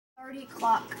30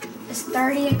 o'clock. It's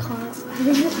 30 o'clock.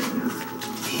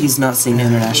 He's not seen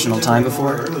international time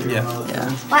before? Yeah.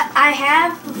 Yeah. But I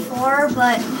have before,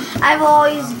 but I've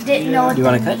always didn't know what You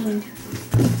want they to mean.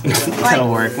 cut?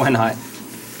 That'll work. Why not?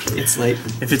 It's late.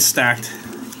 If it's stacked,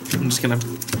 I'm just gonna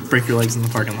break your legs in the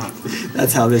parking lot.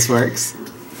 That's how this works.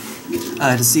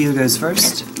 To see who goes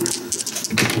first,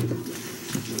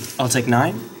 I'll take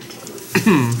 9.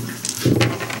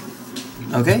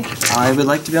 Okay, I would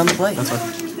like to be on the play. That's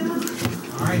fine.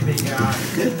 Alright, big guy.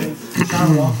 Good.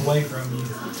 Trying to walk away from you.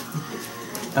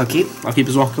 I'll keep. I'll keep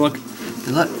his walk. Good luck.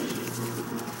 Good luck.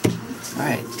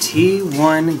 Alright,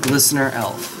 T1 Glistener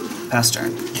Elf. Pass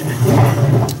turn.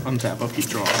 Untap. I'll keep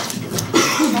drawing.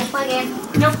 No plug in.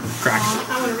 Nope. Crack.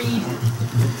 I want to read.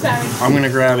 Sorry. I'm gonna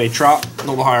grab a Trot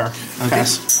Noble Hierarch. Okay.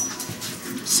 Pass.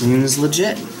 Seems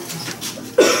legit.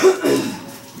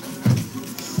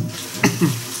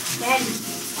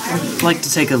 I'd like to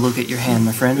take a look at your hand,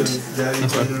 my friend.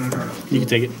 That's fine. You can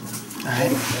take it.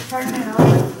 Alright.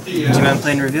 Do you mind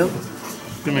playing reveal?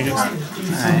 Give me a guess.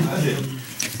 Alright.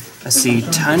 I see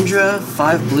Tundra,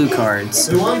 5 blue cards.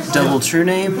 Double true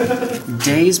name,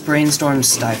 Daze, Brainstorm,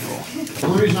 Stifle. The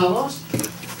only reason I lost?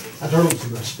 I turtled too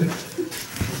much.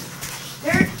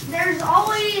 There's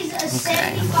always a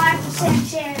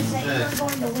 75% chance that you're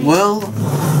going to win. Well,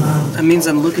 that means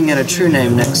I'm looking at a true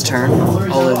name next turn,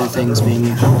 all other things being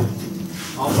equal.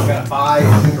 Also got 5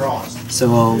 and draws.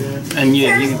 So I'll, and you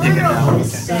can pick it now.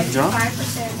 There's literally a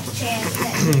 75% chance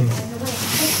that you're going to win.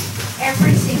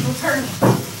 Every single turn.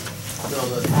 No,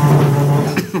 the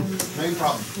main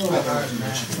problem.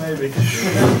 Maybe.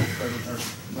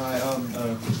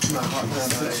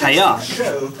 Hiya!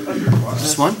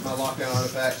 Just one? My lockdown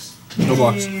artifacts. No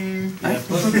blocks. Alright.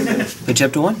 Put you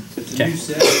up to 1. Okay.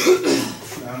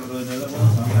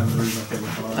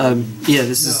 Yeah,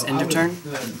 this is end of turn.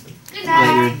 Good Wait,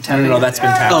 night. you're tapping? No, that's been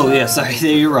tapped. Oh, yeah, sorry.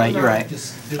 You're right, you're right.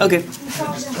 Okay.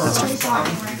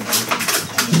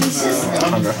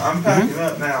 I'm packing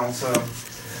up now, so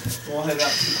we'll head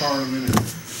out to the car in a minute.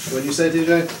 What did you say,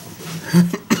 DJ?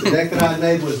 The deck that I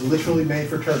made was literally made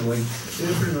for turtling.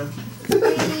 Yeah, pretty much.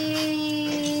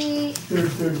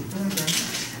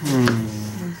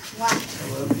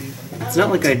 It's not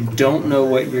like I don't know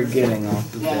what you're getting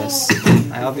off of this.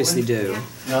 I obviously do.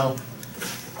 No.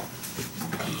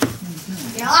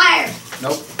 You're a liar.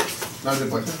 Nope. Not a good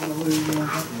place.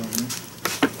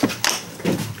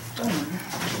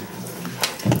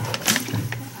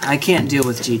 I can't deal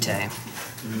with Gitae.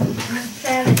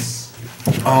 Travis,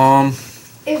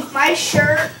 if my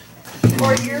shirt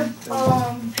or your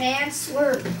pants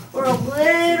were a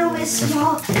little bit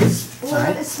small,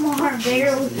 smaller,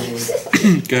 bigger,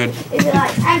 Good. it'd be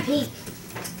like, I'm Pete.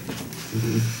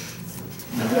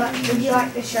 Would you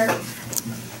like the shirt?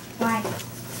 Why?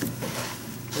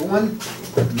 For one,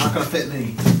 not gonna fit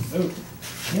me.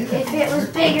 If it was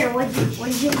bigger, would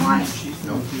you want it?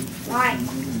 No. Why?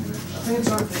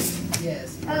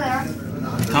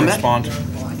 Hello. Combat? Respond.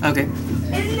 Okay.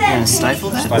 Isn't Gonna that stifle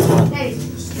that? Stifle. Hey,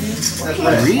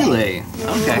 Really?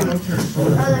 Okay. oh,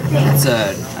 the pink.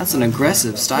 That's an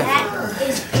aggressive stifle. That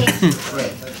is pink.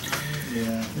 Red.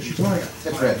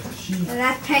 It's red. And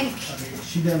that's pink.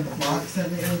 She done box that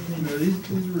and everything. No, these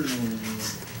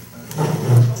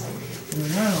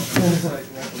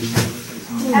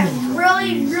That's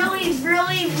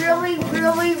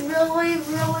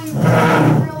really.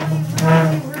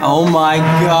 Oh my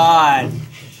god.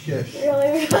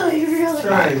 Really.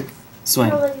 Trey,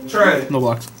 Swing. Trey. No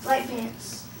blocks. White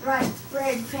pants. Right,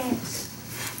 red pants.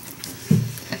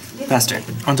 Pass turn.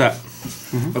 Untap.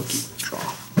 Mhm. Upkeep. Draw.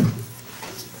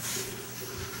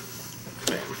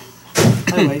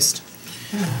 I waste.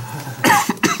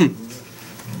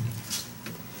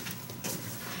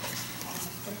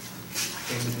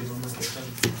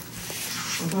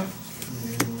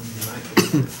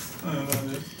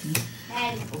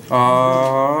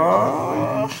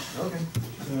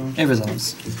 It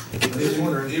resolves.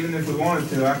 Even if we wanted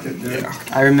to, I could do it.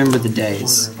 I remember the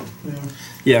days.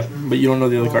 Yeah, but you don't know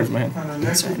the other cards in my hand.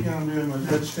 Next weekend I'm doing my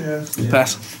Dutch test.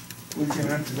 Pass. Weekend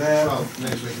after that. Oh,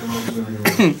 next week I'm also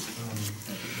gonna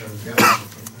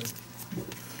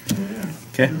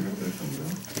Okay.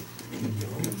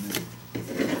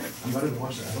 I'm gonna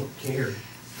watch that. I don't care.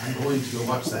 I'm going to go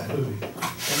watch that movie.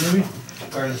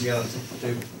 Guardians of the Galaxy 2.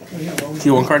 Do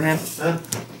you want one card in hand? Huh?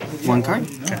 1 card?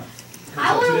 I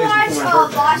would watch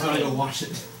I'm Boston. gonna go watch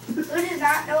it. Who does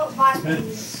not know what Boston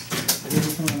is?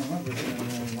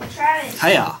 Travis.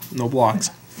 Hiya. No blocks.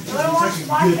 You wanna watch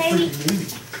Boston, baby?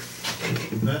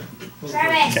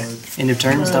 Travis. End of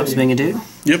turn. Stops being a dude.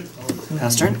 Yep.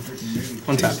 Pass turn.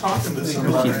 One tap. Talking to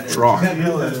somebody. Keep draw.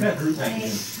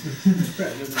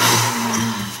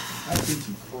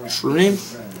 True name?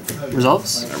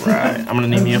 Results? Alright, I'm gonna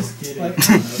name you.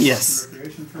 Yes.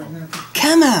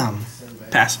 Come on!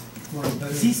 Pass.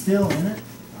 Is he still in it?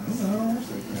 I don't know.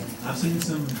 I've seen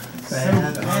some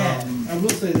bad. I will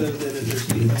say though that if there's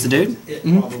anything, It's a dude? it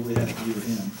probably has to do with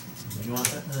him. You want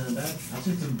that? Bad? I've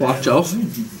seen some Block bad Elf?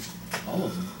 All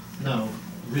of them. No,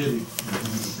 really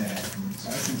bad. I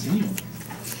continue.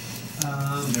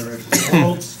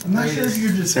 I'm not sure if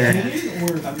you're just Sir, kidding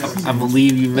or if I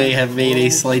believe you may have made a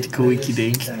slight quickie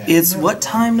dink. It's what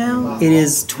time now? It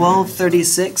is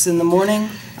 12:36 in the morning.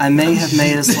 I may have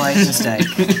made a slight mistake.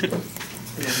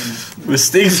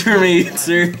 Mistakes were made,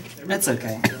 sir. That's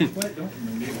okay.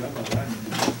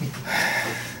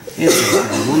 It's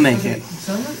okay. We'll make it.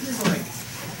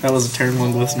 That was a turn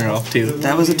 1 Glistener Elf, too.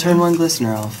 That was a turn 1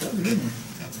 Glistener Elf.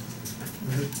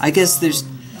 I guess there's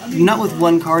not with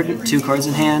 1 card, 2 cards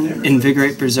in hand.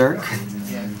 Invigorate Berserk.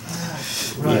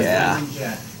 Yeah.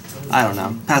 I don't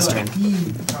know. Pass turn.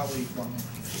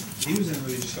 he was in the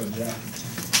movie just called Jack.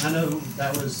 I know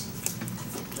that was.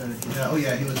 Oh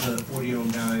yeah, he was a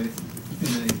 40-year-old guy in a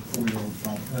 4-year-old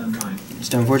mind.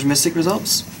 Stoneforge Mystic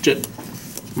results? Jet.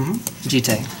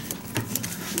 Gite.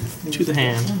 To the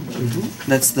hand.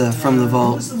 That's the From the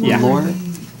Vault Yeah. lore?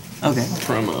 Okay.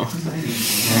 Promo.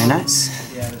 Very nice.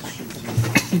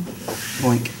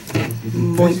 Boink.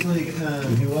 Boink. Basically,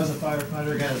 he was a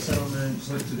firefighter, got a settlement,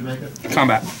 went to Jamaica.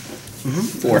 Combat.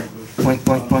 4. Boink,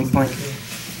 boink, boink, boink.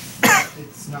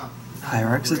 It's not.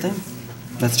 Hierarch's a thing?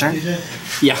 That's turn?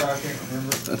 Yeah.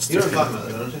 That's You know the what I'm talking about,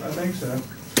 though, don't you? I think so.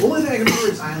 The only thing I can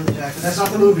remember is Island Jack, and that's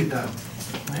not the movie, though.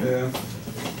 Yeah.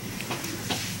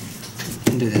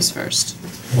 Do this first.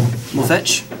 We'll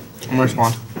fetch. I'm gonna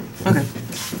respond. Okay.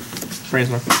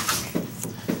 Brainstorm.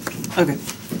 Okay.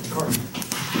 Card.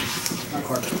 Not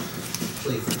card.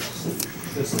 Sleeve.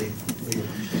 Good sleeve.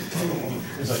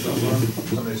 It's like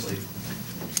somebody's sleeve.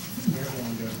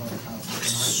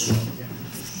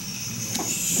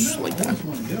 Like that.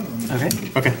 Okay.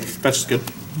 Okay, fetch is good.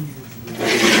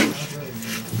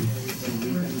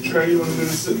 Trey, you want to go to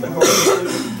sit in the hall?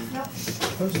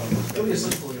 It'll be a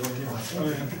sleep for you. Oh,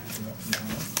 yeah.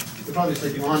 They're probably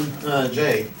sleeping on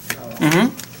Jay.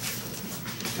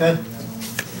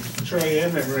 Trey, I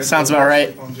never read Sounds that about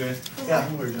right. on Jay. Yeah.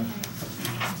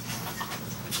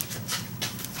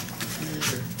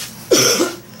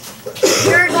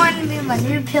 You're going to be my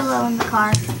new pillow in the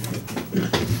car.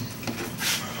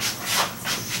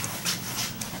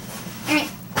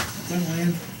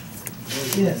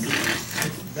 Yes.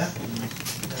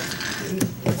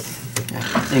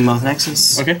 Inkmoth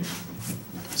Nexus. Okay.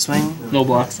 Swing. No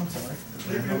blocks.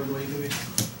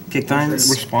 Kick Vines.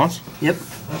 Response. Yep.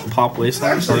 Pop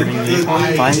Wasteland, targeting the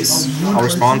one. Vines. I'll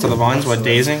respond to the vines while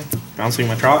dazing, bouncing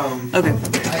my trap. Okay.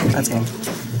 That's game.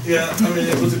 Yeah, I mean,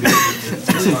 it was a good.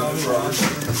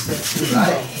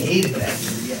 I hated that.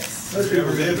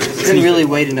 Didn't really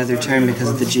wait another turn because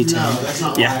of the G10. That's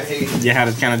not Yeah. why I hated You had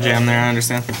it kind of jammed there, I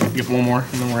understand. Get one more,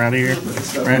 and then we're out of here.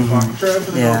 Right?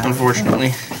 Yeah.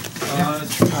 Unfortunately.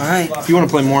 Alright. If you want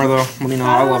to play more, though, let me know.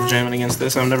 I love jamming against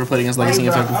this. I've never played against Legacy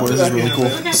Effect before. This is really cool.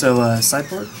 So,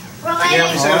 Sideboard?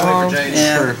 Yeah, we said I for Jay.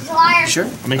 Yeah. Sure. Sure.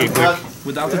 I'll make it quick.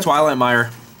 Without the Twilight Mire,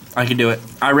 I could do it.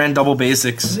 I ran double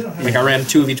basics. Like, I ran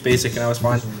 2 of each basic, and I was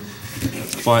fine.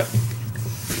 But,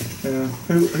 Yeah.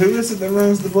 Who is it that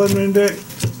runs the Blood Moon deck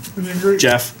in your group?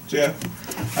 Jeff. Jeff.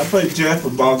 I played Jeff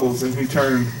with Boggles, and he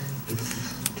turned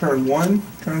 1,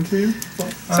 turn 2.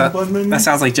 Blood Moon. That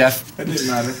sounds like Jeff. It didn't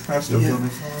matter. I still Yeah. feel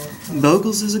it.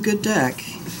 Bogles is a good deck.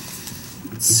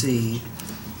 Let's see.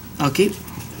 I'll keep.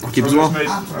 I'll keep as well.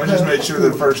 I just made sure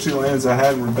the first 2 lands I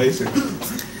had were basic.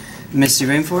 Misty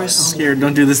Rainforest. Here,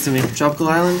 don't do this to me. Tropical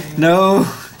Island. No,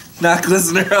 not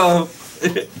Glistener Elf.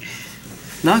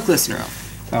 Not Glistener Elf.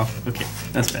 Oh, okay.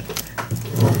 That's bad.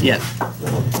 Yeah.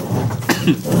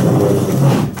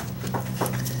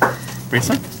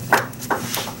 Brainstorm?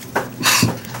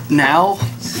 Now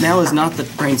is not the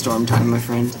brainstorm time, my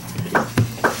friend.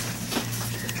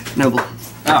 Noble.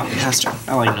 Oh, Pastor.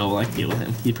 I like Noble. I can deal with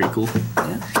him. He's pretty cool.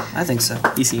 Yeah, I think so.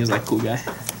 He seems like a cool guy.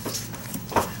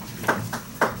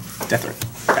 Death threat.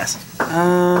 Pass.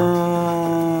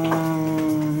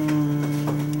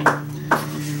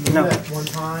 No. One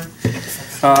time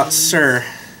Sir.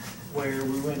 where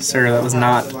we went. Sir, that was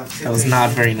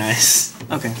not very nice.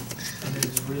 Okay. And it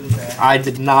was really bad. I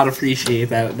did not appreciate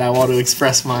that. I want to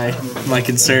express my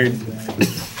concern. No,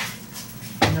 it's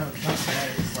not bad.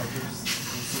 It's like it was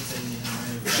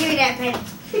 6 Give me that pen.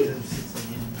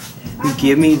 a.m.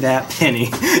 Give me that penny.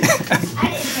 I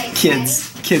didn't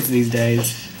take Kids these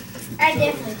days. I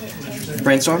definitely didn't take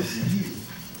Brainstorm?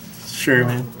 Sure,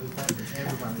 man.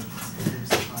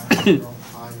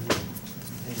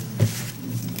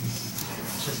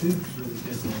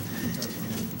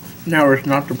 Now it's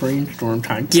not the brainstorm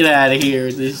time. Get out of here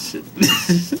with this shit. Get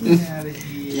out of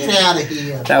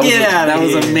here. That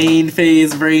was a main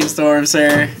phase brainstorm,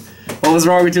 sir. What was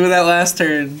wrong with doing that last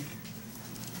turn?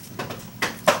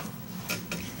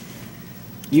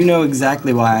 You know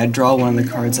exactly why I draw one of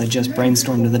the cards I just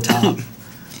brainstormed to the top.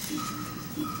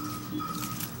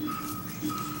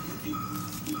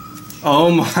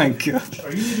 Oh my god.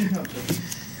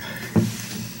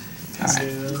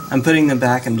 Alright. I'm putting them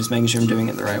back, I'm just making sure I'm doing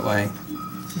it the right way.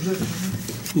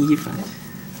 You're fine.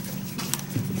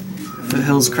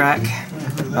 Foothills crack.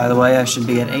 By the way, I should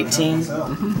be at 18.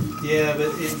 Yeah,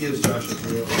 but it gives Josh a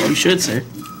thrill. You should, sir.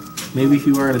 Maybe if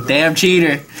you weren't a damn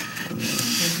cheater.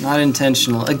 Not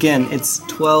intentional. Again, it's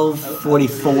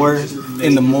 12:44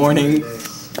 in the morning.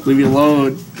 Leave me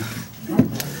alone.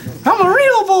 I'm a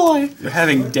real boy! We're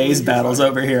having Daze battles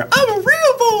over here. I'm a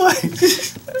real boy!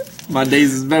 My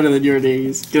Daze is better than your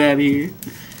Daze. Get out of here.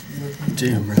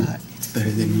 Damn right. It's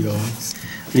better than yours.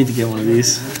 I need to get one of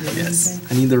these. Yes.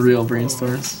 I need the real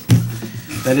brainstorms.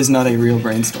 That is not a real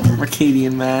brainstorm.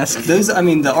 Arcadian mask. Those, I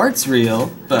mean, the art's real,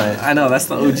 but... I know, that's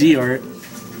the OG art.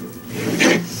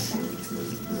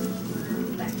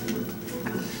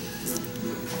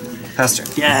 Faster.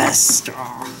 Yes!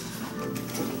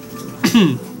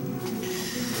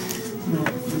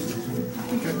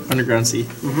 Underground Sea.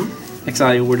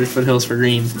 Exile awarded Foothills for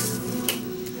green.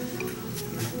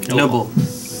 Noble.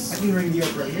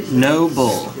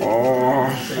 Noble. Oh,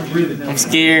 I'm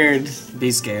scared. Be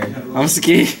scared. I'm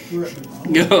scared.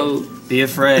 Go. Be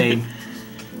afraid.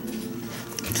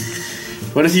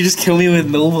 What if you just kill me with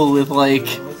Noble with like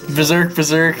Berserk?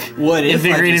 What if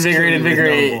Invigorate, I just kill you with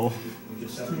Invigorate. Noble?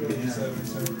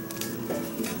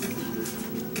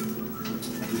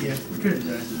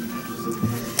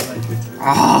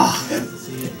 Ah.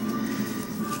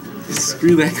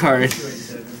 Screw that card.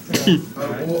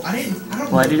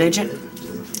 Blighted Agent?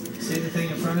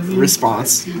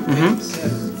 Response.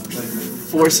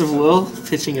 Force of Will,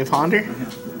 pitching a Ponder.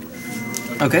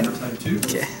 Okay.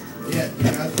 Okay.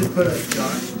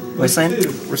 Wasteland?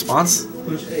 Response.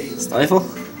 Stifle.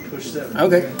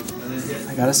 Okay.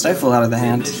 I got a Stifle out of the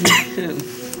hand.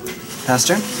 Pass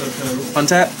turn.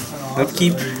 Untap.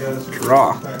 Upkeep.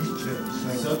 Draw.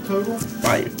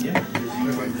 Value.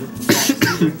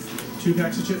 2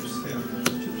 packs of chips.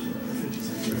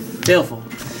 Baleful.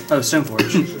 Oh,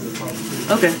 Stoneforge.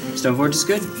 Okay. Stoneforge is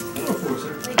good.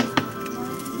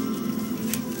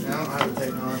 Now I have to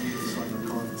take on this fucking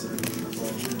card.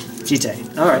 Jite.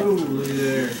 Alright. Oh, look at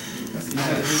there. You know how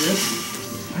to do this?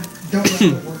 I don't know how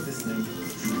to work this thing.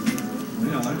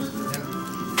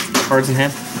 Cards in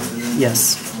hand.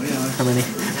 Yes. How many?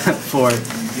 4.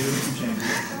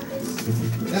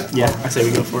 Yeah, I say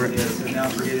we go for it. So now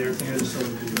forget everything I just told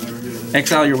you.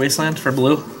 Exile your Wasteland for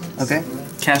blue. Okay.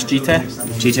 Cast Jite.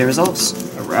 Jite results.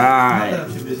 Alright.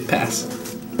 Pass.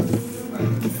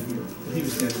 He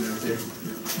was standing out there.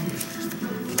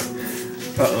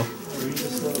 Uh-oh.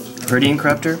 Viridian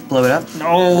Corruptor. Blow it up.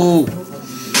 No!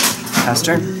 Pass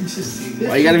turn.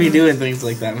 Why you gotta be doing things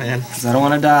like that, man? Because I don't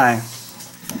want to die.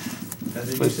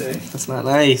 That's not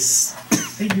nice.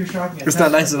 You're shopping at It's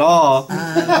not nice at all.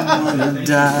 I want to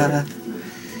die.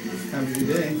 Have a good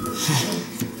day.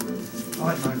 I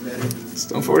like mine better.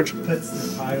 Stoneforge. Puts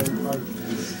the pile of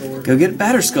the store. Go get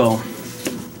Batterskull.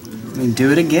 And do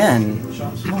it again.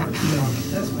 Shop smart.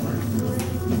 That's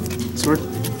smart. Sword.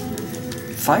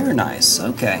 Fire Nice.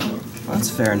 Okay. Well,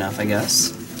 that's fair enough, I guess.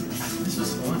 This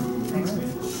was fun. Thanks, man.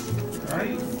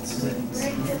 Alright.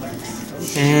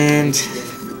 And...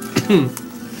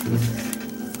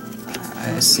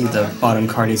 I see the bottom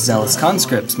card is Zealous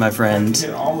Conscripts, my friend.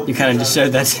 You kind of just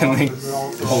showed that to me.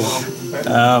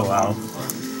 Oh, wow.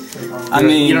 I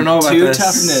mean, you don't know about 2 this.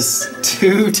 toughness.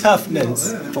 2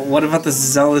 toughness. But what about the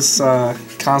Zealous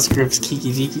Conscripts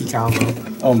Kiki Jiki combo?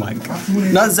 Oh my god.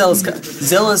 Not Zealous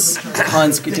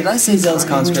Conscript. Did I say Zealous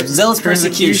Conscript? Zealous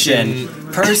Persecution.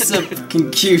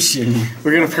 Persecution.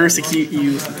 We're gonna persecute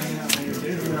you.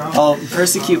 I'll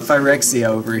persecute Phyrexia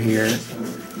over here.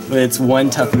 With its 1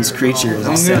 toughness creatures.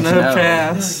 I'm gonna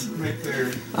pass.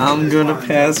 I'm gonna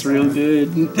pass real good.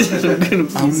 I'm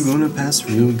gonna pass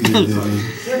real good.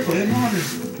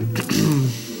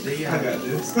 I got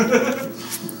this.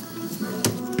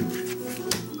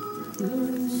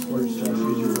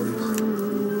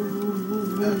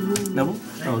 Noble?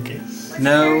 Oh, okay.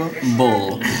 No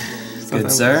bull. Good,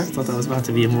 sir. I thought that was about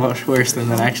to be much worse than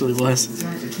that actually was.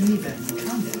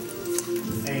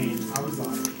 And I was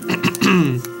like,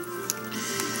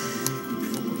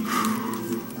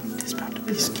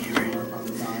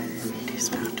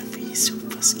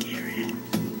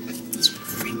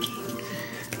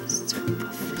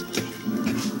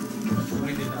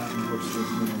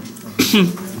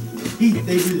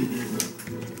 They really did.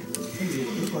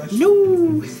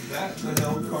 No. Is that the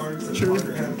held cards that Sure.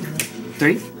 Walker had?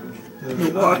 3. No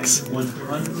blocks.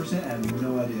 100%. I have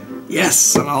no idea.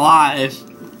 Yes, I'm alive.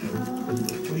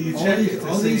 Well, you check it to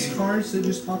All these see. cards that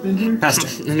just pop in here. Pastor.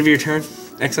 End of your turn.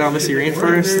 Exile Misty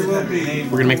Rainforest.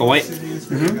 We're gonna make a white.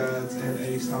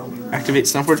 Activate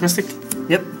Stoneforge Mystic.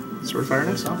 Yep. Sword Fire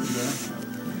Nest.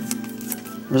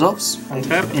 Resolves.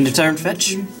 Untap. End of turn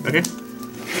fetch. Okay.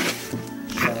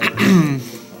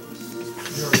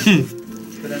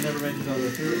 But I never made it all the way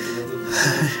through it.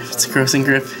 It's a Crossing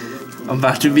Grip. I'm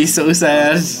about to be so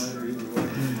sad.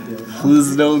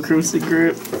 Please, no Crossing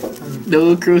Grip.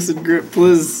 No Crossing Grip,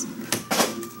 please.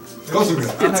 Crossing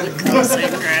Grip. It's a Crossing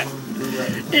Grip.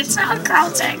 It's a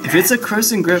Crossing Grip. If it's a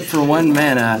Crossing Grip for 1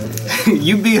 mana,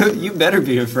 you better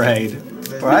be afraid.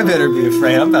 Or I better be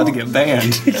afraid. I'm about to get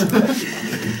banned.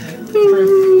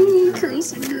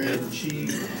 Crossing Grip.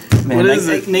 Man, What like, is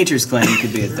it? Nature's Claim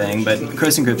could be a thing, but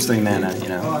Crossing Grip's 3 mana, you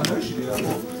know.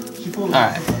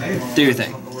 Alright, do your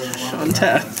thing.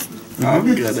 Untap.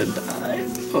 I'm gonna die.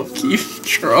 I'll keep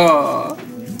draw.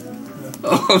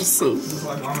 Oh, I'm so.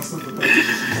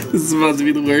 This is about to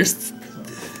be the worst.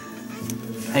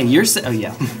 Hey, oh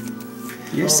yeah.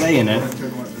 You're saying it.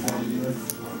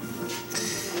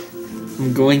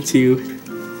 I'm going to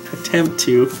attempt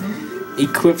to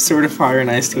equip Sword of Fire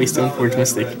and Ice to a Stoneforge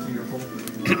Mystic.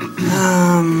 I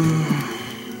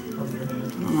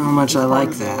don't know how much I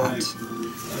like that.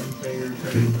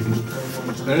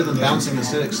 It's better than bouncing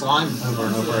acidic slime over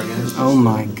and over again. Oh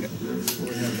my god.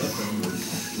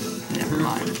 Never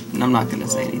mind. I'm not gonna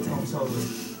say anything.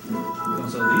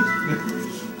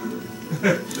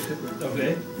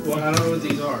 Okay. Well, I don't know what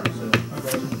these are, so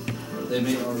they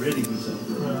may already be sold.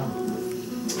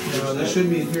 No, they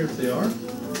shouldn't be in here if they are.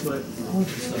 But all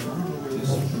this stuff, I don't know where this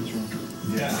stuff comes from.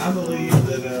 Yeah, I believe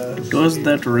that. Does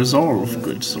that resolve,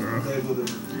 good sir? They would have.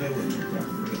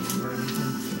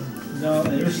 No,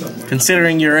 there's something.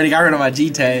 Considering you already got rid of my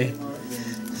Gite.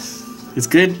 It's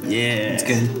good? Yeah. It's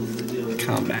good.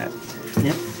 Combat.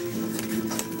 Yep.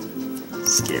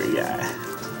 Scary guy.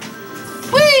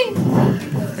 Whee!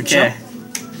 Okay.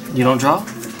 You don't draw?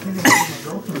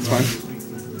 That's fine.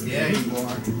 Yeah, you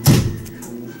are.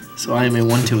 So I am a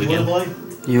 1/2 again.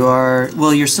 You are.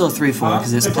 Well, you're still a 3/4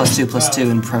 because it's +2/+2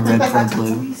 in pro red, pro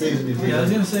blue. Yeah, I was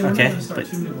gonna say, Okay, but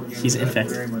he's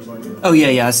infect. Oh,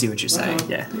 yeah, I see what you're saying.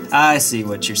 Yeah. I see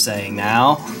what you're saying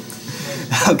now.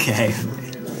 Okay.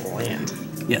 Land.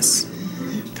 Yes.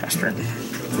 Pass turn.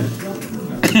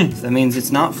 That means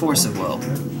it's not Force of Will.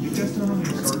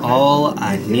 That's all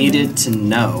I needed to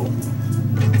know.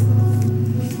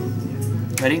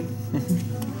 Ready?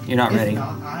 You're not ready.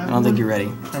 I don't think you're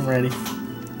ready. I'm ready.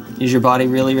 Is your body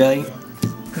really ready?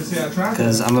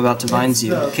 Because I'm about to vines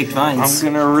you. Kick I'm vines.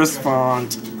 gonna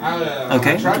respond.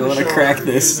 Okay. I'm gonna crack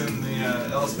this.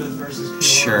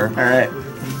 Sure. Alright.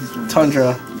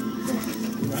 Tundra.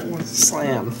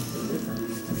 Slam.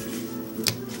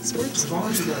 As long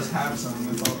as it does have some,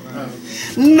 that's all that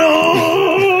matters.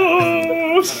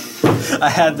 No! I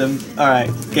had them.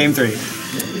 Alright. Game 3.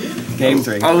 Game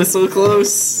 3. I was so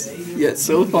close, yet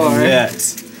so far.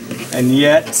 And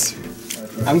yet,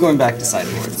 I'm going back to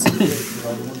sideboards.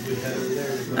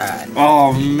 Alright.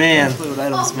 Oh man.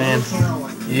 Items, man.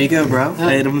 Here you go, bro.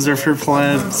 Items are for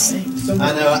plebs.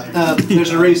 I know. There's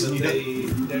a reason.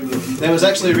 There was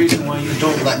actually a reason why you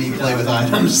don't let me play with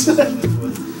items.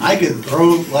 I could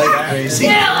throw like crazy.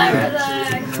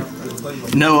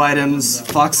 No items,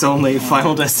 Fox only,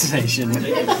 final destination.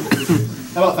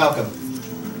 How about Falco?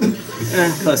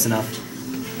 Close enough.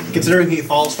 Considering he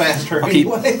falls faster I'll keep.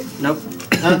 anyway. Nope.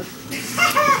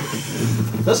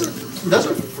 Doesn't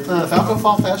Falco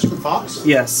fall faster than Fox?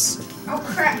 Yes. Oh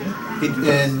crap.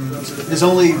 And his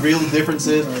only real difference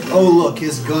is, oh look,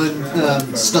 his gun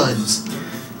stuns.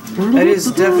 That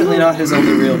is definitely not his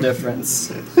only real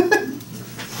difference.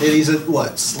 And he's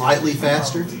what, slightly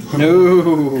faster?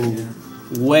 No.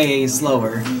 Way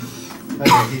slower.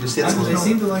 Okay, he just hits. They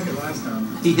seemed to like it last time.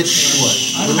 He hits what?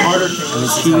 A little harder.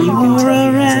 This is how you can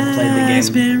tell he hasn't played the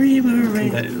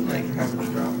game.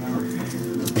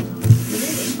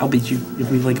 I'll beat you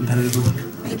if we play competitively.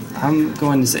 I'm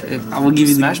going to say... I will give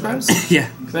you Smash Bros? Yeah.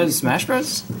 Competitive Smash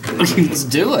Bros? Let's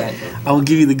do it. I will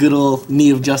give you the good old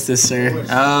knee of justice, sir.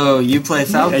 Oh, you play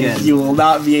Falcon. And you will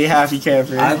not be a happy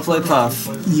camper. I play Puff.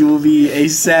 You will be a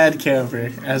sad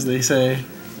camper, as they say.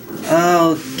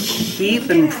 Oh, keep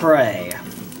and pray.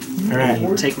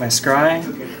 Alright, take my scry.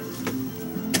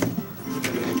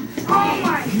 Oh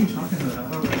my.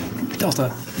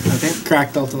 Delta. Okay.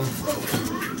 Crack Delta.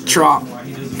 Drop.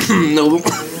 Noble.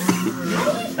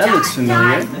 That looks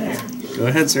familiar. Go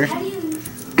ahead, sir. How do you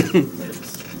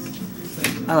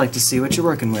I like to see what you're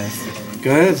working with.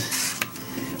 Good.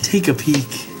 Take a peek.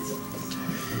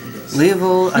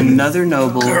 Leovold, another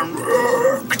noble.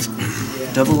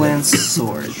 Double lance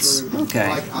swords. Okay.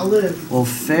 Like, I live. Well,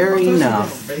 fair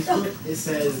enough. Facebook, it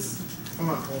says. I'm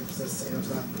not home. It says Salem,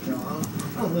 South Carolina.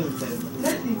 I don't live in Salem.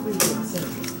 Technically, I live in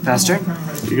Salem. Faster?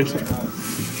 You good?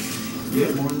 You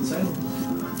get more than Salem.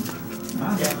 Yeah.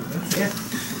 My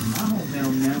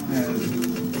hometown now has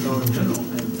Dollar General,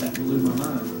 and that blew my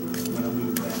mind when I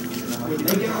moved back. Did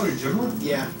they get Dollar General?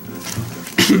 Yeah.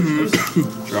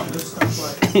 Drop. There's stuff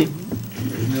like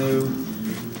there's no.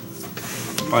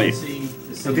 You Bye. can see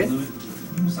the city Okay.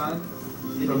 limit sign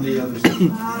from the other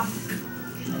side.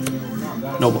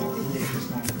 Noble. We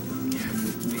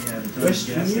have gas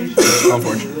station.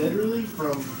 Unfortunate. Literally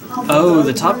from. Oh,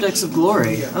 the top decks of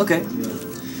glory. Okay.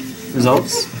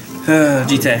 Results?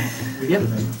 Gita. Yep.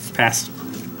 Pass.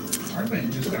 Our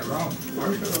band just got robbed.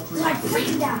 Ours got robbed. Like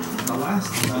freaking down. The last,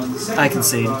 the second I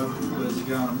concede. time was the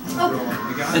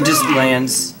guy. It just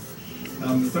lands. The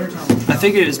third time. I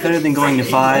figured it was better than going to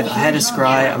 5. I had to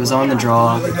scry. I was on the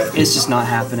draw. It's just not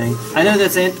happening. I know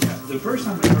that's it. The first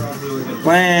time we were robbed, we were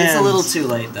good. It's a little too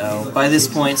late though. By this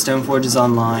point, Stoneforge is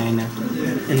online.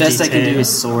 The best I can do is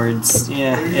swords.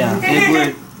 Yeah.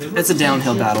 It's a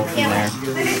downhill battle from there.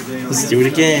 Let's do it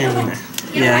again.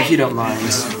 Yeah, if you don't mind.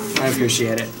 I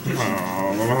appreciate it.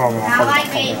 I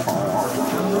like me.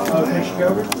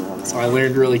 So I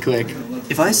learned really quick.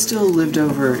 If I still lived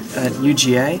over at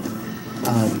UGA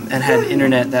and had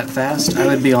internet that fast, I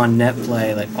would be on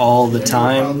NetPlay like all the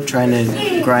time, trying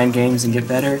to grind games and get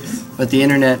better. But the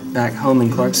internet back home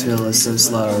in Clarksville is so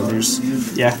slow.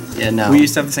 Yeah. No. We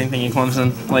used to have the same thing in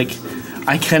Clemson. Like,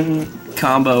 I couldn't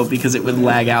combo because it would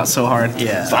lag out so hard.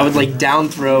 Yeah. So I would like down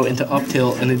throw into up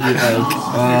tilt and it'd be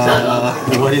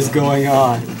like, What is going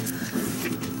on?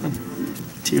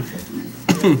 2.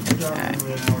 Alright,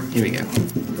 here we go.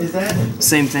 Is that?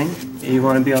 Same thing. You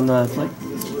want to be on the play?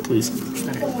 Please.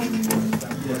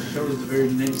 Yeah, shows the very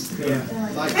next.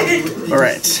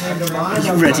 Alright.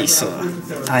 You ready, sir?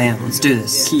 I am. Let's do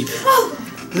this. Keep.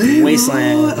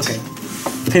 Wasteland. Okay.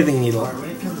 Pithing Needle.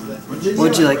 What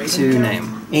would you like to name?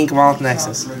 Inkmoth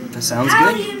Nexus. That sounds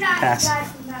How do good. you not Pass. die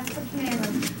from that freaking arrow?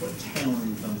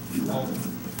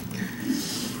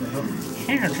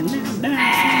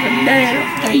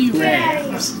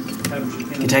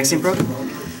 Gitaxian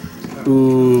Probe?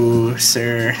 Ooh,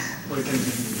 sir.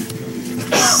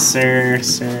 Sir.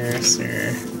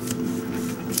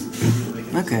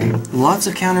 Okay. Lots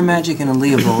of counter magic and a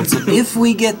Leovold. So if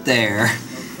we get there,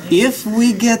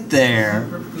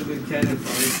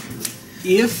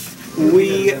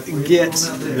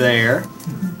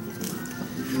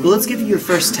 well, let's give you your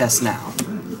first test now.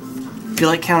 Feel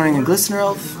like countering a Glistener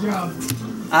Elf?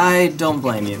 I don't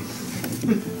blame you.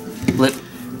 Blip.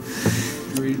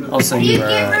 Also, You you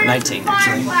get are rid of 19, fire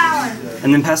actually. flower.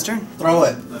 And then Pastor? Throw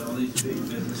it.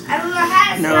 I don't know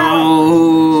how to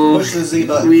No. Push the Z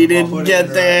button. We I'll didn't put it get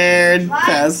in there.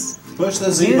 Pass. Push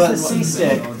the Z Here's button. the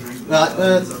C-stick.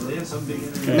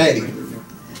 Maybe.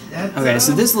 Okay,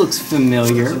 so this looks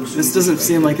familiar. This doesn't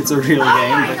seem like it's a real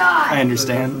game, but I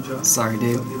understand. Sorry,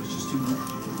 dude.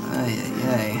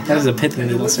 Ay. That is a pithing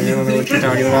needle, sir. I don't know what you're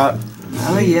talking about.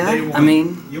 Oh yeah, I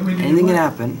mean, anything can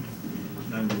happen.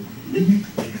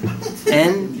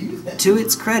 And to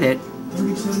its credit,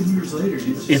 37 years later,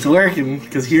 It's working,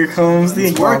 because here comes the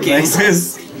It's working.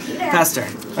 Nexus. Pastor.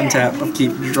 Untap,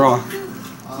 upkeep, draw.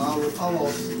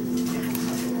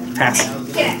 Pass.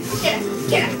 Get it.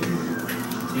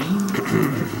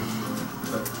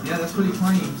 yeah, that's what he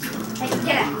claims. Hey,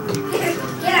 get it.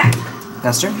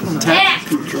 Pastor. Untap,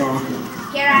 keep, draw.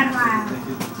 Get out of my eye.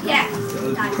 Get it.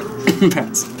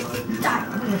 Pass. Die.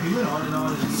 He went on and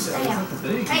on and he said, Hey, "That's the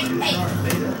thing." hey,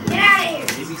 get out of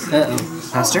here. Uh-oh.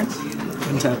 Pastor.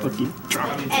 Untap, upkeep, draw.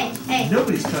 Hey.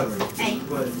 Nobody's covered, Hey.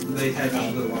 but they had a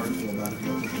little article about it.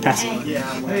 Pass. Yeah,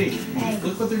 hey,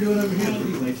 look what they're doing over here.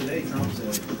 Anyway, today Trump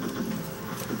said.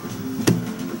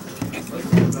 Let's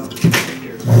talk about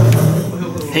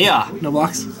Hey-ya. No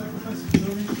blocks.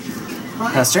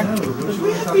 Pastor.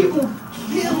 people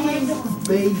killing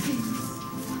babies.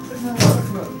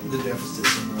 The deficit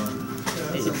somewhere.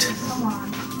 Come on.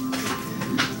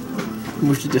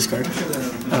 Move to discard.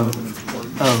 Oh.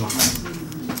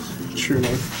 True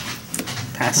name.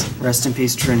 Pass. Rest in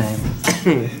peace, true name.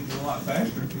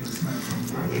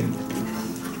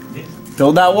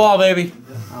 Build that wall, baby.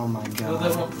 Oh my god.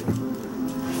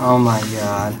 Oh my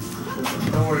god.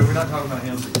 Don't worry, we're not talking about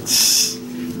him.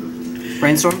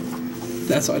 Brainstorm?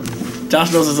 That's fine.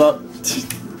 Josh knows us up.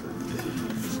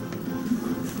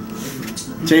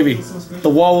 JB, the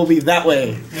wall will be that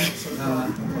way.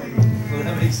 Well,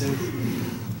 that makes sense.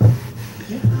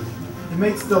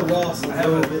 makes the loss a I have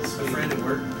little a bit sweeter. friend at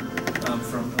work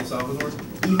from El Salvador.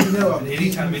 Even though And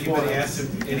anytime anybody asks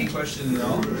him any question at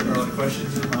all, or like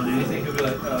questions on anything, he'll be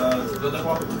like, build that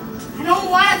wall. I don't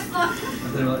want to fuck.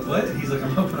 And they're like, what? And he's like,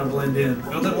 I'm hoping I blend in.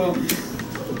 Build that wall.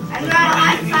 I'm not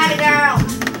like find a girl.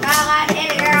 Not like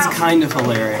any girl. It's kind of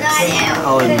hilarious.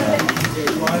 I'll admit.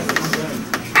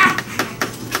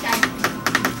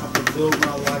 build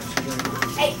my life stream.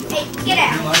 Hey, get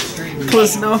out. Your live stream.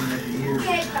 Please no.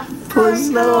 Get the Please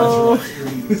no.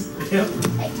 Yep.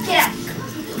 Hey, get out.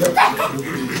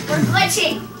 We're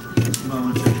glitching.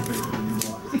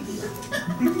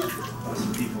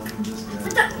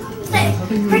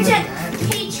 Pretend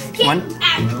Peach, get One.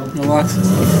 out. No locks.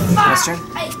 Last turn.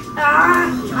 Hey,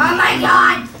 oh my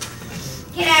god.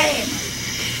 Get out of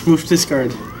here. Move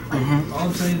discard. All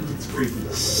I'm saying is it's creepy.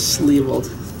 Leovold.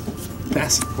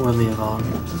 Pass. Or Leovold.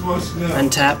 Just watch it now.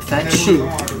 Untap, fetch.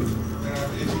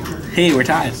 Hey, we're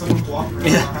tied. Someone's walking around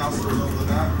Yeah. my house in the middle of the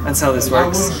night. That's how this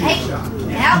works. Hey, out.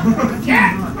 Get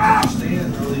out.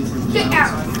 Get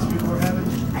out.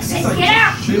 I said get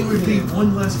out. There would be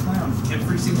one less clown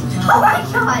every single time. Oh my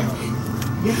god.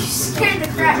 You scared the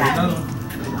crap out of me.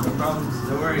 No problems,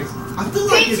 no worries. I feel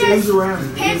like it moves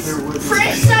around.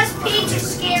 Princess Peach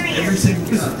is scary. Every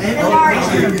single time.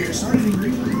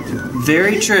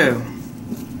 Very true.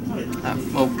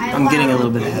 Oh, I'm getting a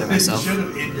little bit ahead of myself. Should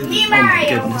have ended. Me Oh my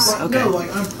Mario. goodness. Okay.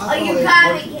 Oh, you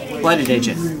gotta be kidding me. Blighted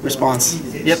Agent. Response.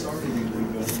 Yep.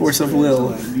 Force of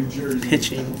will.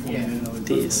 Pitching.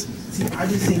 Daze. I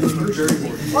just seen New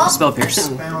Jersey Well, Spell Pierce.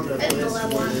 found a that's the place.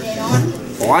 level I'm dead on.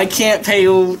 Well, I can't pay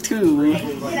you too,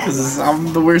 because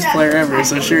I'm the worst player ever,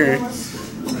 so sure.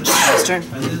 Last turn.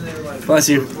 And then they were like, Bless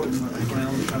you. clown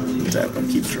trying to leave. Tap and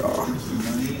keep draw.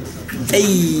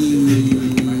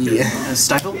 Hey!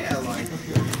 Stifle.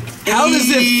 How does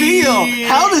it feel?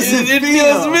 How does it feel? It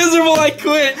feels miserable, I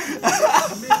quit!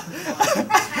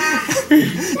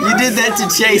 You did that to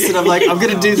Chase, and I'm like, I'm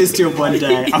gonna do this to him one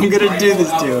day. I'm gonna do this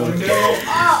to him.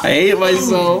 I hate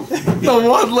myself. The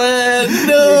one land,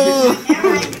 no!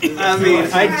 I mean,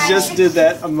 I just did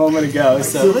that a moment ago,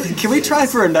 so can we try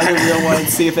for another real one and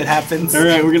see if it happens?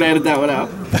 Alright, we're gonna edit that one out.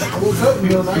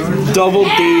 Double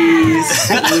Daze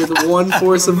with one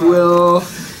force of will,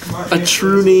 a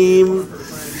true name,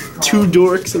 2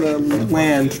 dorks, and a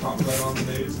land.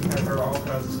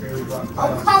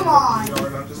 Oh, come on.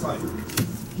 I'm just like,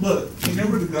 look, you know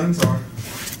where the guns are.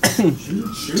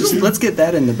 Just let's get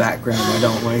that in the background, why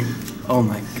don't we? Oh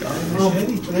my god.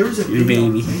 There was a You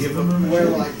baby. where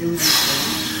like it was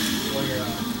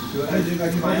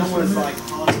like my own was like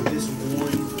on this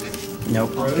one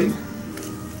Nope. road.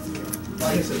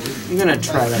 I'm gonna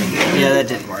try that again. Yeah, that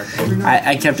didn't work.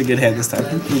 I kept a good hand this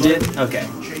time. You did? Okay.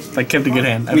 I kept a good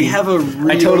hand. I We mean, have a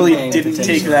real I totally game didn't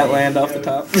potential. take that land off the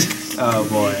top. Oh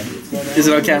boy. Is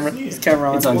it on camera? Is the camera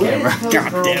on? It's on camera.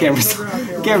 God damn.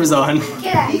 Camera's on.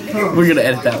 Get out of here. We're gonna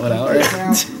edit that one out,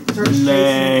 right?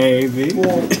 Maybe.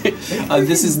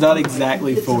 This is not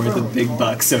exactly for the big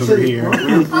bucks over here.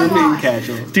 We're being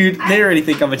casual. Dude, they already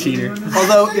think I'm a cheater.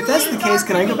 Although, if that's the case,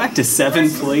 can I go back to 7,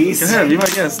 please? Go ahead, be my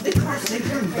guest. They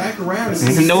turned back around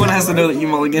and No one has to know that you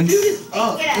mulligan. It's Get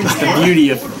out. the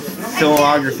beauty of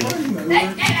filmography.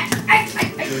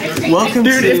 Welcome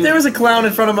Dude, to... if there was a clown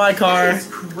in front of my car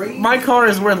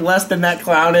is worth less than that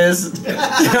clown is.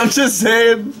 I'm just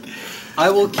saying. I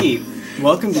will keep.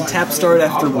 Welcome to Tap Start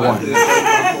After 1.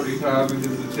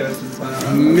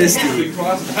 Misty.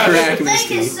 Crack Thank you,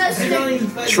 Misty.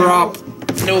 sister. Trop.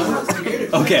 No.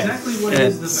 Okay.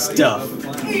 And stuff.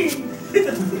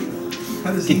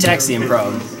 Gitaxian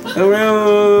Probe.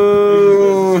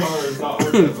 Hello.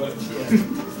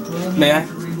 May I?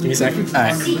 Give me a second.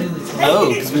 Alright. Oh,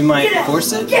 because we might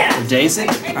force it? Or daze it?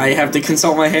 I have to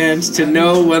consult my hand to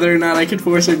know whether or not I can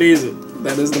force or daze it.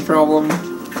 That is the problem.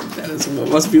 That is what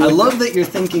must be. I Like love that you're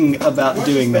thinking about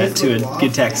doing that to a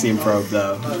Gitaxian Probe,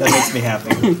 though. That makes me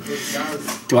happy.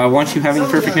 Do I want you having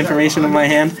perfect information in my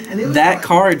hand? That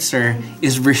card, sir,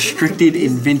 is restricted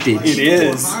in vintage. It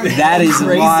is. That is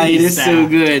Crazy why it is sad. so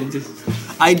good.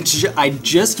 I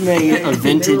just made a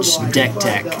vintage deck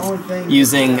tech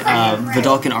using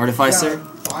Vidalcan Artificer.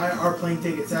 buy our plane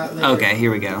tickets out there. Okay,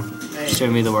 here we go. Show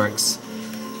me the works.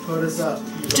 Put us up.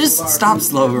 Just stop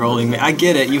slow rolling me. I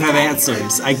get it. You have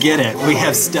answers. I get it. We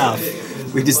have stuff.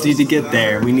 We just need to get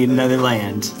there. We need another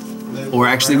land. Or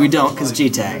actually we don't, because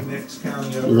G-Tag.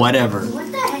 Whatever.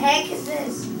 What the heck is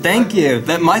this? Thank you.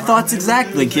 That my thoughts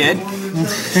exactly, kid.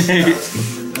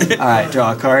 Alright,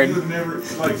 draw a card.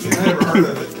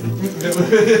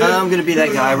 I'm gonna be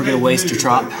that guy. We're gonna waste your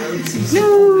trop.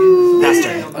 No. Pass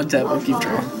turn. Untap, I'll keep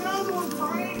drawing.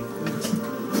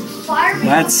 Fire me.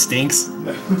 That stinks.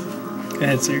 Go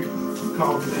ahead, sir.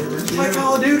 It's like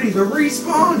Call of Duty, they're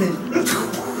respawning.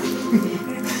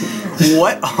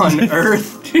 What on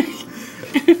earth?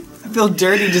 I feel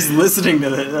dirty just listening to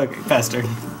this. Okay, faster.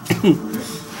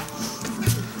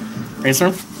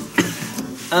 Brainstorm?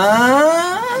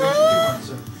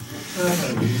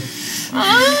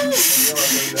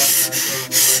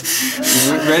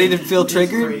 You ready to feel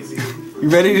triggered? You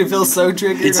ready to feel so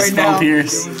triggered It's right a now?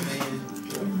 Pierce.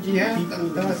 Yeah.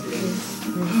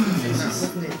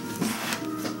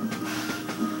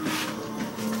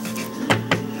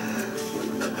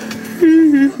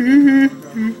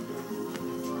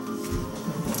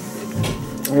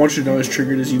 I want you to know as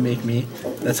triggered as you make me.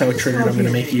 That's how triggered I'm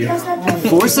gonna make you.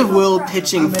 Force of will,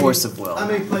 pitching force of will. I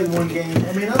may play one game.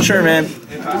 I mean, I'm Sure, man.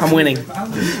 I'm winning.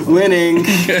 Winning.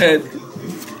 Good.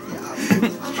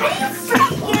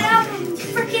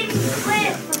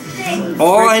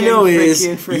 All I know is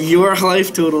your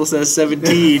life total says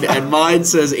 17 and mine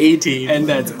says 18. And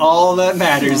that's all that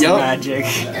matters Yup. in Magic.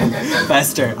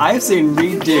 Fester, I've seen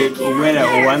Reed Duke win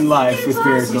at 1 life with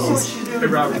Miracles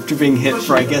after being hit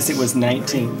for, I guess it was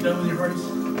 19.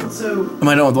 Am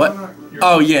I done with what?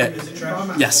 Oh, yeah.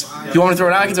 Yes. You want me to throw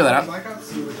it out? I can throw that out.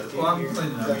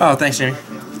 Oh, thanks, Jamie.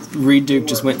 Reed Duke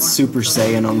just went Super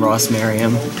Saiyan on Ross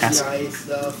Merriam. Pass.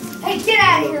 Hey, get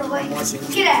out of here, Wade.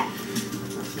 Get out.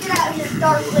 Get out of here,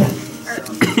 darkly.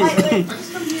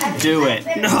 Do it.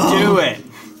 Do it.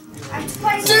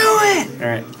 Do it!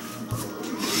 Alright.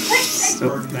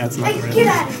 So, that's not Hey, right. get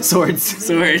out of here. Swords.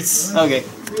 Swords. Okay.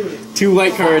 2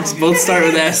 white cards, both start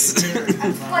with S.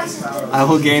 I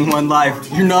will gain 1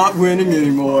 life. You're not winning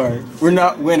anymore. We're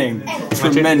not winning.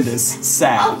 Tremendous.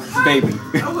 Sad. Baby.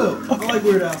 I will. I like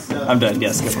Weird Al stuff. I'm done.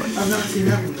 Yes, go for it. I've not seen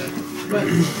that one though. But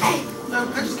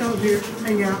no, I just come up here,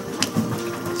 hang out.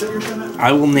 So you're gonna.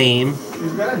 I will name,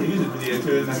 We've got a music video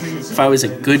to it, and I think it's if I was a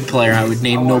good player, I would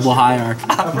name Noble Hierarch.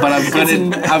 But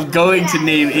I'm going to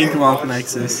name Inkmoth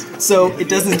Nexus. So it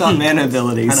doesn't stop mana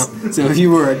abilities. I So if you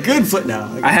were a good foot now.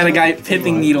 I had a guy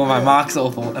Pithing Needle my Mox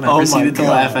Opal, and I Oh my proceeded to God.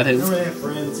 laugh at him. Remember they have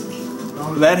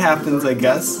friends. That happens, I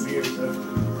guess.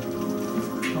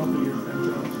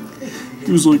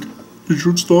 He was like, "You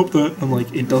should stop that." I'm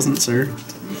like, "It doesn't, sir."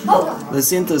 Lo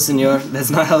siento, senor. That's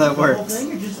not how that works.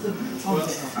 Thing or just the. Well,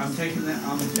 I'm taking that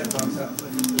on the chat box out,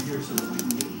 putting it here so that we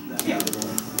can get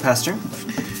that. Pastor?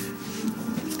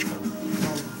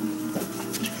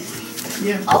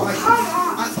 Yeah. Oh, like, come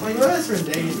on. my best friend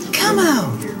Daze. Come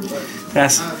on.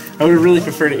 Yes, I would have really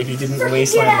preferred it if you didn't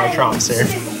wasteland my Trump, sir.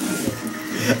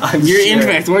 I'm You're sure.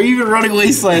 Infect. What are you even running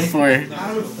wasteland for?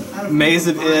 Maze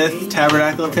of Ith,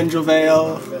 Tabernacle of Pendrel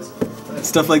Vale,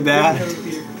 stuff like that.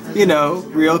 You know,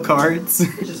 real cards.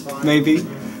 Maybe.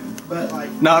 But like,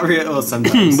 Not real. Well,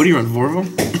 sometimes. What do you run? 4 of them?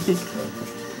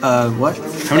 What?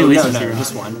 How many no, lasers no, do you run?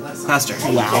 just 1. Pastor.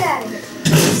 Get Wow. out of here.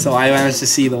 So I managed to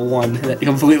see the one that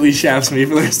completely shafts me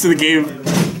for the rest of the game.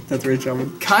 That's right,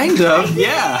 gentlemen. Kind of,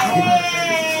 yeah.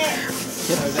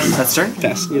 Pastor?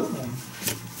 Pass. Yep.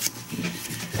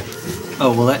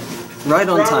 Oh, well, that. Right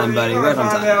on time, buddy. Right on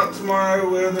Find time. out tomorrow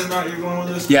whether or not you're going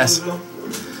with us. Yes. to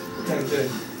Louisville.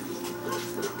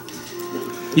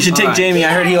 You should take Alright. Jamie.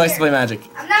 I heard he likes to play Magic.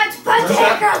 I'm not supposed to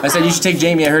hit girls. I said you should take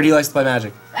Jamie. I heard he likes to play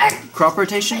Magic. Crop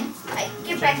rotation?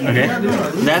 Get back here. Okay.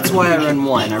 That's why I run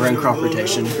 1. I run crop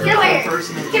rotation. Get away.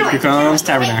 Get away. Here comes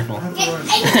Tabernacle.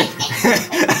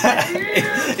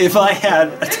 If I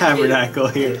had a tabernacle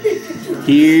here.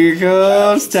 Here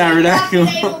comes Tabernacle.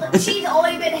 She's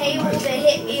only been able to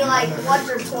hit me like once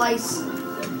or twice.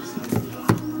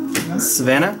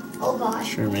 Savannah? Oh gosh.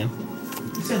 Sure, man.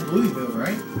 you said Louisville,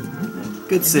 right?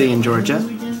 Good city in Georgia.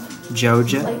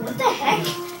 Georgia. Like what the heck?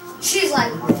 She's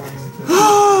like,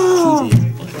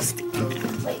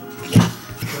 wait.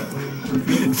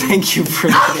 Thank you for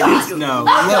that. No,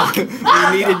 look. We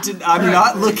needed to. I'm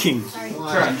not looking.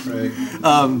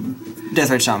 Death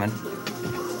Red Shaman.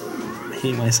 I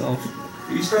hate myself.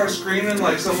 You start screaming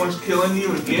like someone's killing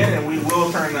you again, and we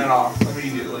will turn that off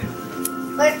immediately.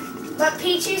 But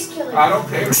Peachy's killing I me. don't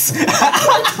care.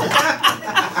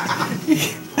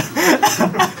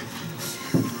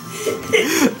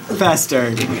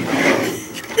 Faster.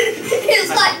 It's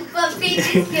like, but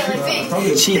Peachy's killing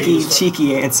me.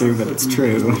 Cheeky answer, but it's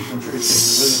true.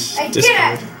 Hey, get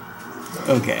out.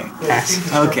 Okay.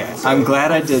 Okay. I'm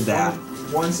glad I did that.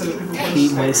 One set of people play Hate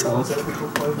Snake, myself. one set of people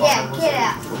play Yeah, Vine, get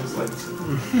one out. set of people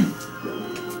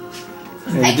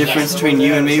play The difference between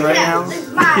you and me right now,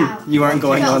 you aren't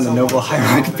going on the Noble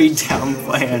Hierarch beatdown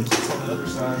plan.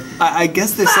 I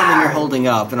guess there's something you're holding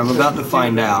up, and I'm about to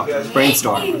find out.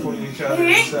 Brainstorm. between each other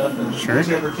and stuff, and Sure.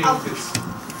 whichever team gets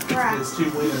Crap. 2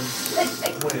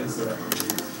 wins there.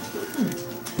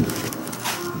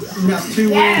 got 2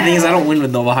 Yeah. The thing is, I don't win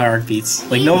with Noble Hierarch beats.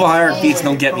 Like, Noble Hierarch beats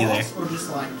don't get me there. Or just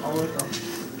like all the way across?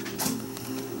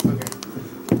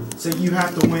 Okay. So you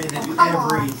have to win in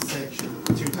every section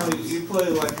 2 times. You play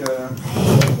like a,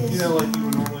 you know, like you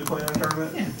would normally play in a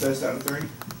tournament. Yeah. Best out of 3.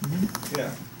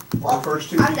 Yeah. Well, The first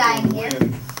 2 I'm dying people here.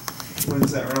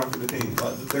 wins that round for the team.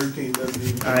 Like the third team doesn't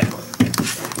even. All right. play.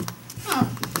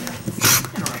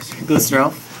 Glistener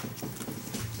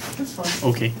Elf. That's fine.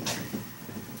 Okay.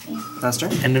 Faster.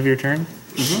 End of your turn.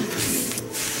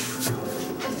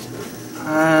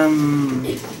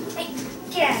 Hey,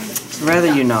 get out of here.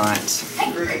 Rather you not.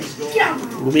 Hey, get out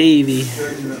of here. Oh, baby.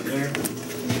 Dragon up there.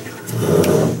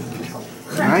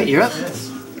 Alright, you're up.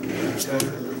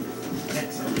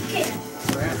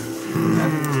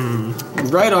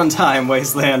 Right on time,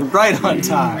 Wasteland. Right on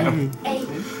time. Hey, Yeah,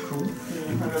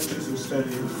 I have to do some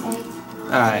studying.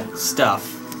 Alright, stuff.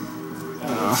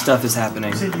 Stuff is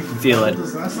happening. Feel it.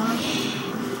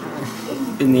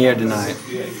 In the air tonight.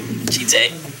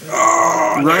 Cheat.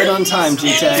 Right on time,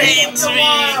 Gitaxian.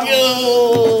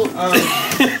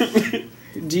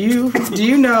 Do you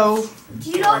know? do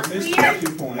you know what's Missed weird?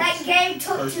 2 points. That game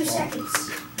took 2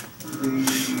 seconds.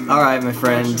 Alright, my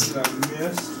friend. That I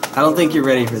missed. I don't think you're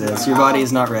ready for this. Your body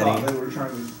is not They ready. were trying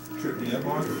to trip me up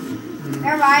on.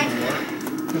 Never mind.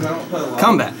 Because I don't play a lot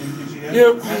Combat. in PGA.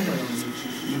 Yep. I play on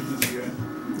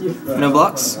PGA. But No I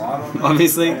blocks? play a lot on it,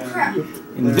 Obviously. and Crap.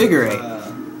 Invigorate.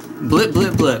 Blip,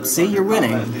 blip, blip. See, you're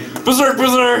winning. Berserk,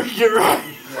 berserk. You're right.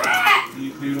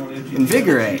 you do it on PGA,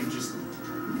 Invigorate. you just-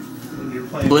 when you're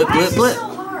playing, Blip, Why blip, is this blip. so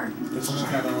hard? it's just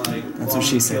kind of like. That's well, what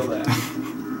she you said. feel that.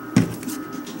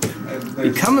 And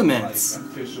there's, Become like, immense.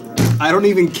 official- I don't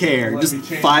even care. Just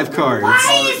 5 cards.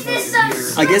 Why is this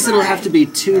so I guess it'll have to be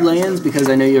 2 lands because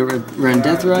I know you run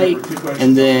Deathrite,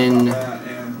 and then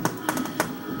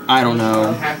I don't I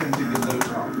know. happened to get those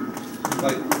wrong.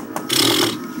 Like,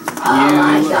 Oh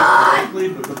my god!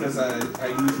 but because I use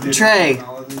different Trey.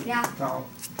 terminology, Yeah.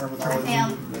 terminology,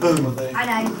 Failed. that's what they I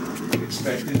died.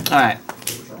 expected. All right.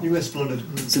 You exploded.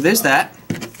 So there's that.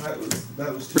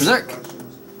 That was 2 Berserk. questions.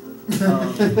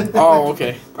 Oh,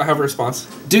 okay. I have a response.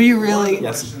 Do you really?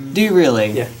 Yes. Do you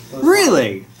really? Yeah.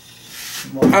 Really?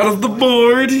 Out of the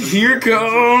board, here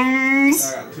comes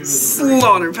I got 2 of the 3.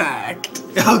 Slaughter Pact.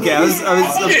 Okay, I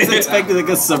was expecting like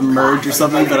a submerge or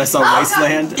something, but I saw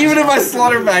Wasteland. Even if I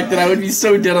Slaughter Pact, then I would be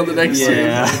so dead on the next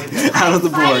Yeah. turn. Out of the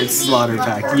board, Slaughter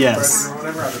Pact. Yes.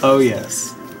 Oh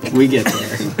yes. We get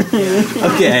there.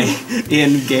 Okay.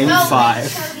 In game No, 5.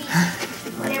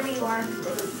 Cody. Whatever you are.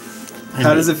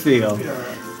 How does it feel?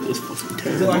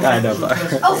 I know.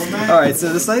 Oh, Alright,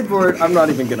 so the sideboard, I'm not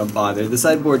even gonna bother. The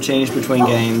sideboard changed between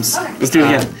games. okay. Let's do it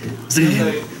again. Let's do it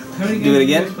again. Do it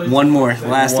again? One more.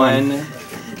 Last one.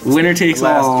 Winner takes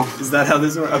all. Is that how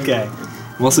this works? Okay.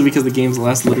 Mostly because the games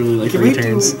last literally like Can 3 we do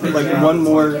turns. like one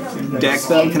more deck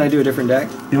though? Can I do a different deck?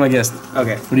 Be my guest.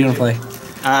 Okay. What do you want to play?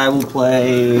 I will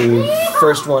play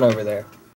first one over there.